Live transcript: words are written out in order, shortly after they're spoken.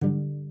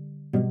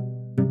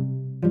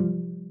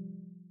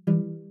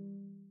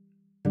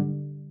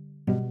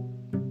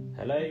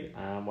Hello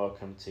and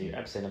welcome to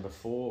episode number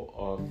 4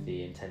 of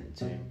the Intent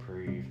to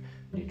Improve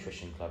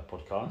Nutrition Club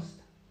podcast.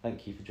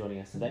 Thank you for joining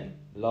us today.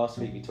 Last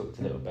week we talked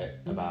a little bit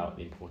about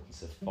the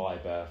importance of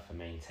fibre for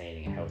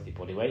maintaining a healthy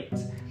body weight,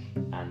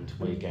 and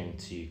we're going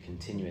to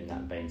continue in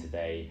that vein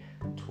today,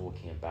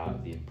 talking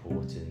about the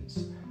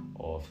importance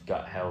of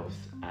gut health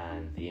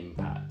and the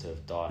impact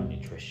of diet and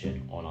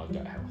nutrition on our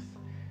gut health.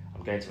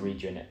 I'm going to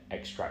read you an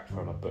extract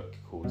from a book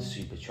called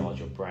Supercharge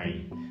Your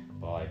Brain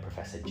by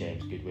Professor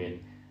James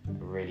Goodwin, a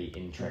really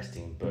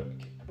interesting book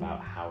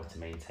about how to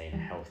maintain a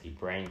healthy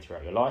brain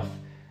throughout your life.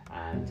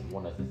 And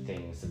one of the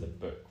things that the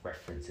book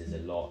references a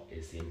lot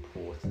is the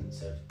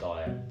importance of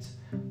diet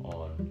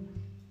on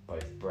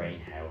both brain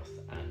health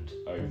and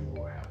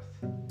overall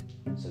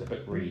health. So the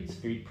book reads,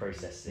 food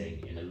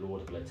processing in a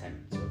laudable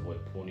attempt to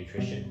avoid poor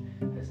nutrition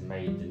has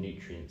made the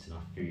nutrients in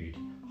our food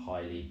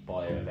highly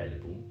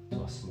bioavailable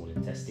to our small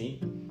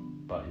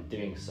intestine, but in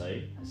doing so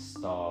has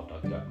starved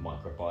our gut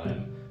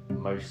microbiome,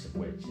 most of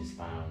which is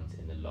found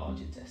in the large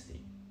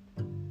intestine.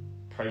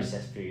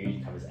 Processed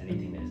food covers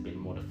anything that has been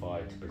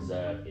modified to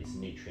preserve its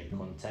nutrient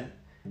content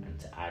and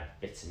to add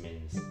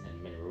vitamins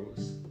and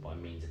minerals by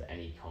means of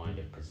any kind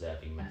of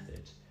preserving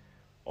method.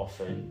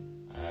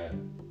 Often,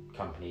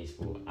 companies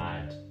will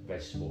add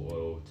vegetable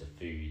oil to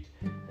food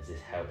as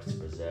this helps to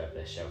preserve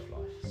their shelf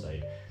life. So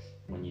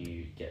when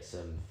you get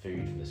some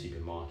food from the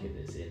supermarket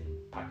that's in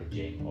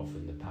packaging,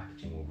 often the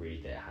packaging will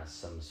read that it has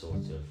some sort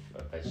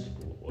of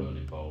vegetable oil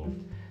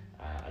involved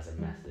as a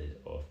method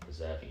of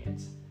preserving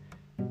it.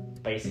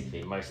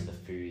 Basically, most of the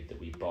food that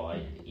we buy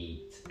and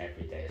eat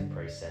every day is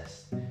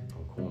processed,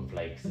 from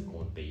cornflakes to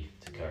corned beef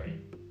to curry.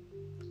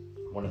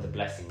 One of the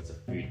blessings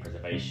of food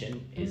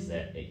preservation is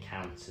that it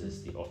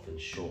counters the often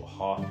short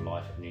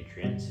half-life of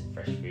nutrients in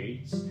fresh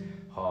foods,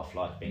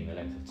 half-life being the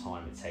length of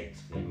time it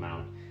takes for the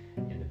amount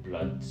in the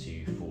blood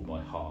to fall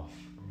by half,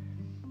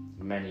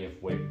 many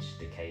of which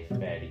decay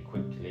fairly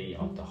quickly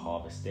after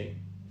harvesting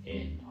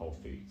in whole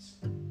foods.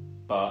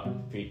 But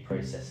food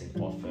processing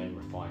often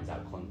refines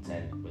out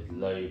content with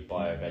low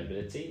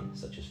bioavailability,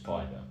 such as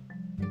fibre.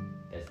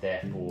 There's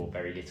therefore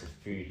very little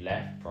food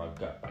left for our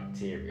gut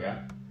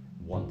bacteria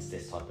once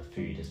this type of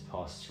food has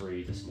passed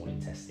through the small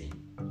intestine.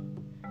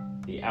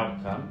 The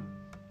outcome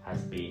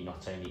has been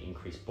not only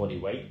increased body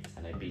weight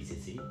and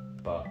obesity,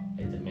 but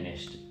a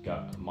diminished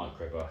gut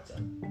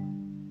microbiota.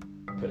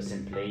 Put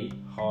simply,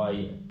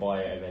 high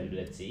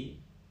bioavailability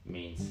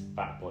means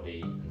fat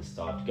body and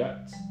starved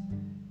gut,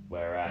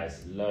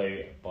 whereas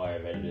low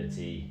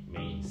bioavailability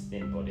means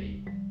thin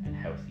body and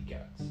healthy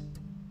gut.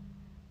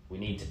 We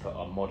need to put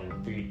our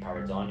modern food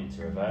paradigm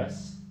into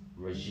reverse,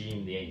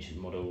 resume the ancient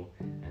model,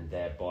 and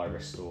thereby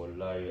restore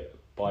low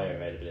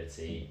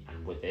bioavailability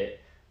and with it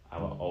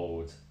our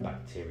old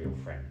bacterial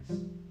friends.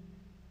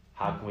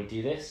 How can we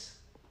do this?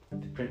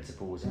 The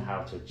principles of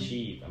how to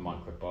achieve a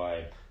microbe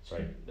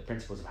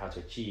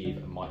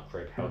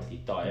healthy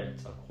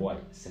diet are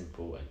quite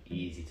simple and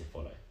easy to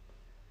follow.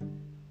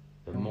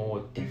 The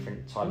more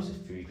different types of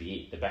food we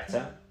eat, the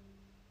better.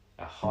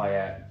 A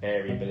higher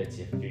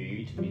variability of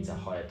food means a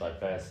higher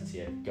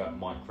diversity of gut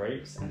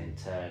microbes and in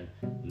turn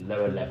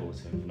lower levels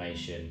of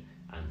inflammation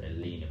and a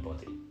leaner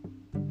body.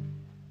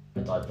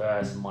 A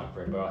diverse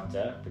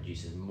microbiota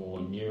produces more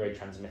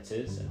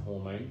neurotransmitters and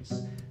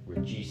hormones,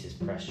 reduces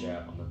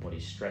pressure on the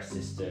body's stress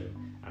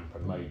system and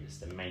promotes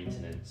the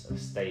maintenance of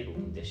stable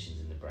conditions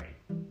in the brain.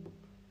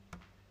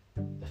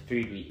 The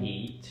food we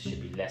eat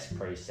should be less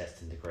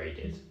processed and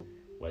degraded,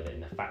 whether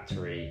in the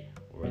factory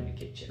or in the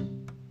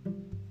kitchen.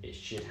 It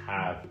should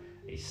have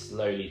a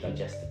slowly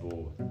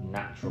digestible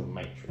natural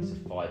matrix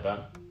of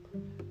fibre,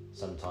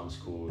 sometimes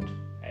called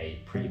a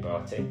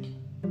prebiotic.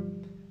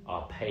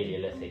 Our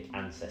Paleolithic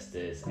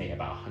ancestors ate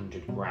about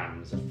 100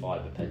 grams of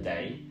fibre per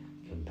day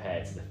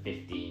compared to the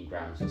 15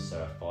 grams or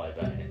so of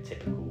fibre in a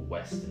typical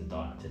Western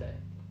diet today.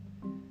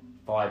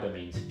 Fibre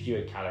means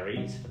fewer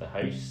calories for the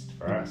host,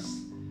 for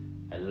us,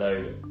 a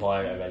low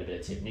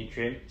bioavailability of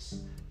nutrients,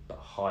 but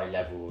high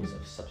levels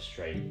of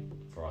substrate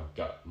for our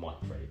gut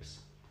microbes.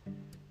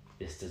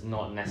 This does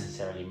not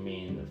necessarily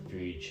mean that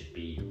food should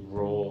be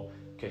raw.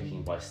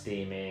 Cooking by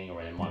steaming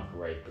or in a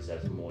microwave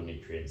preserves more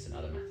nutrients than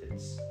other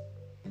methods.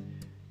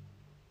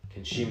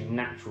 Consuming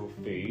natural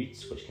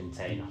foods which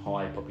contain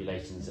high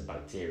populations of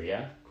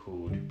bacteria,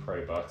 called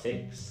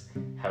probiotics,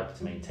 help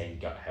to maintain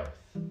gut health.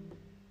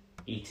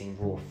 Eating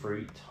raw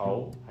fruit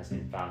whole has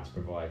been found to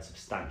provide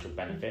substantial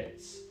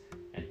benefits.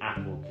 An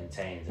apple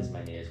contains as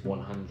many as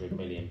 100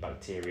 million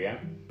bacteria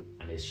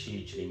and is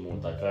hugely more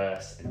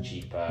diverse and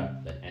cheaper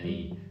than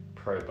any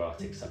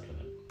probiotic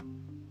supplement.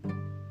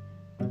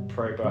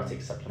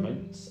 Probiotic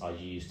supplements are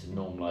used to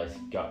normalise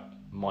gut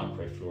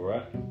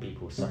microflora in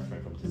people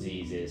suffering from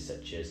diseases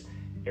such as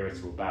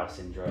irritable bowel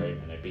syndrome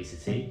and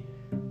obesity,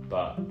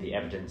 but the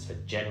evidence for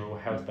general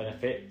health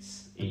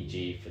benefits,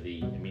 e.g. for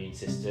the immune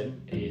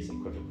system, is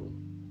equivocal.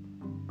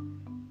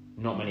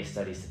 Not many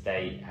studies to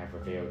date have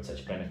revealed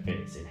such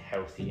benefits in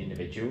healthy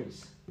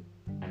individuals,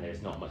 and there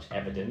is not much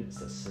evidence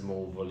that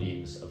small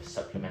volumes of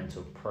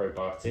supplemental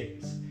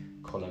probiotics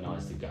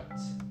colonise the gut.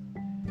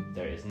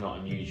 though it is not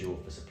unusual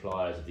for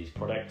suppliers of these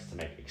products to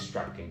make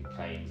extravagant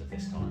claims of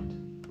this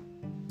kind.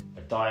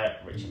 A diet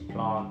rich in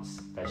plants,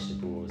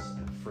 vegetables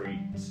and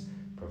fruits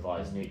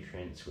provides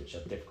nutrients which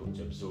are difficult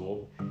to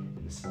absorb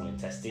in the small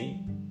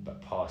intestine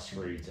but pass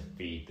through to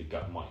feed the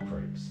gut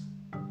microbes.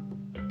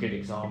 A good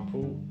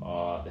example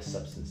are the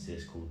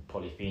substances called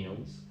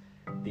polyphenols.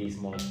 These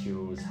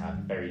molecules have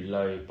very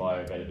low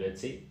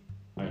bioavailability,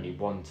 only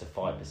 1 to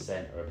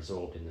 5% are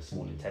absorbed in the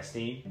small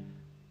intestine,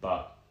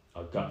 but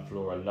our gut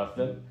flora love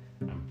them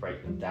and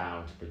break them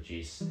down to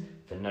produce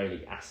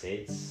phenolic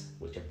acids,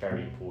 which are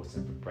very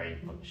important for brain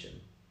function.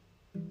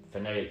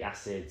 Phenolic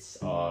acids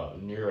are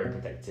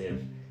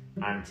neuroprotective,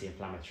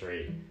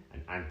 anti-inflammatory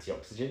and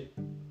antioxidant,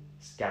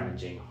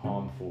 scavenging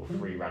harmful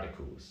free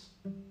radicals.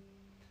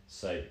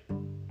 So,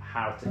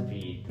 how to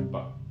feed the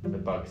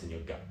bugs in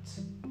your gut?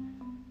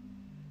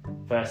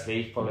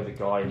 Firstly, follow the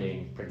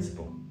guiding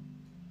principle.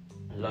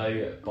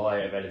 Low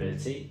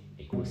bioavailability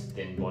equals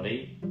thin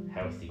body,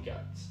 healthy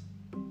gut.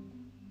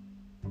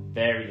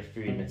 Vary the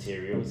food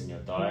materials in your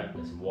diet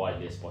as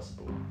widely as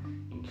possible,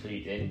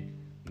 including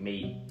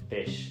meat,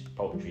 fish,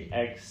 poultry,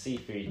 eggs,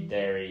 seafood,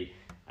 dairy,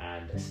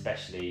 and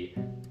especially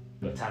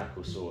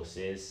botanical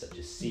sources such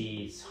as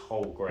seeds,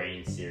 whole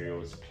grain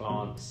cereals,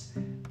 plants,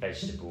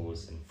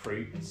 vegetables, and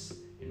fruits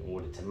in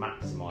order to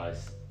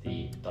maximise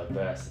the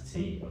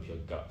diversity of your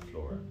gut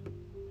flora.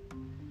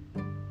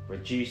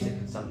 Reduce the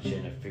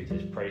consumption of food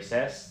that is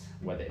processed,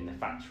 whether in the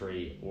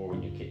factory or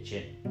in your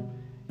kitchen,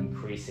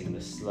 increasing the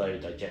slow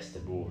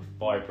digestible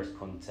fibrous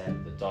content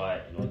of the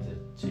diet in order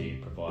to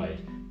provide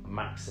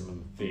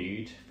maximum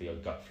food for your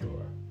gut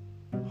flora.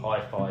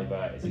 High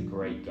fibre is a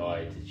great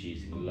guide to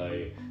choosing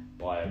low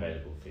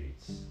bioavailable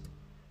foods.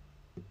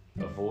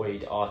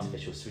 Avoid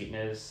artificial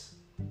sweeteners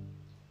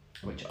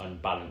which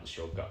unbalance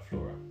your gut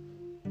flora.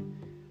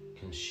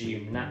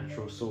 Consume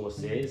natural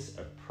sources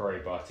of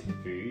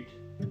probiotic food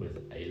with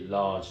a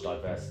large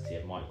diversity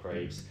of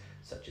microbes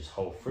such as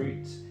whole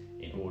fruit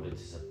in order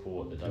to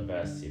support the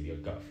diversity of your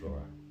gut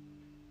flora.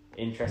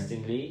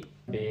 Interestingly,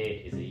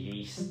 beer is a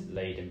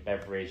yeast-laden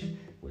beverage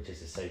which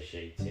is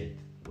associated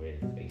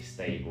with a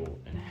stable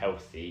and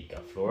healthy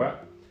gut flora.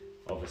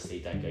 Obviously,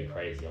 don't go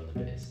crazy on the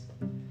beers.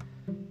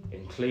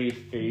 Include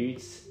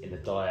foods in the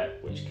diet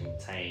which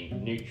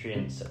contain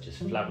nutrients such as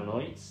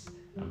flavonoids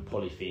and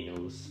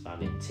polyphenols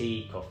found in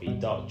tea, coffee,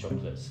 dark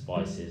chocolate,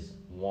 spices,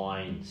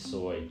 wine,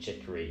 soy,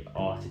 chicory,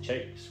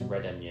 artichokes,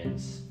 red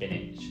onions,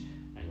 spinach,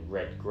 and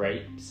red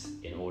grapes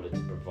in order to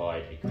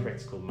provide a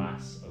critical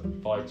mass of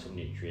vital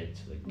nutrients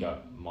for the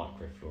gut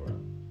microflora.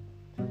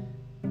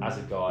 As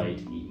a guide,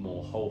 eat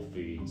more whole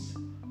foods,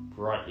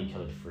 brightly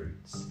coloured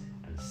fruits,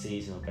 and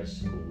seasonal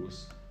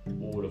vegetables,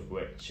 all of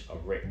which are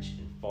rich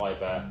in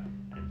fibre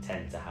and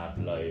tend to have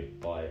low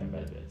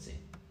bioavailability.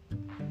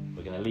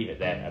 We're going to leave it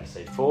there for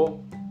episode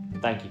 4.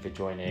 Thank you for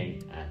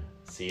joining and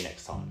see you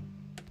next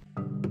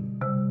time.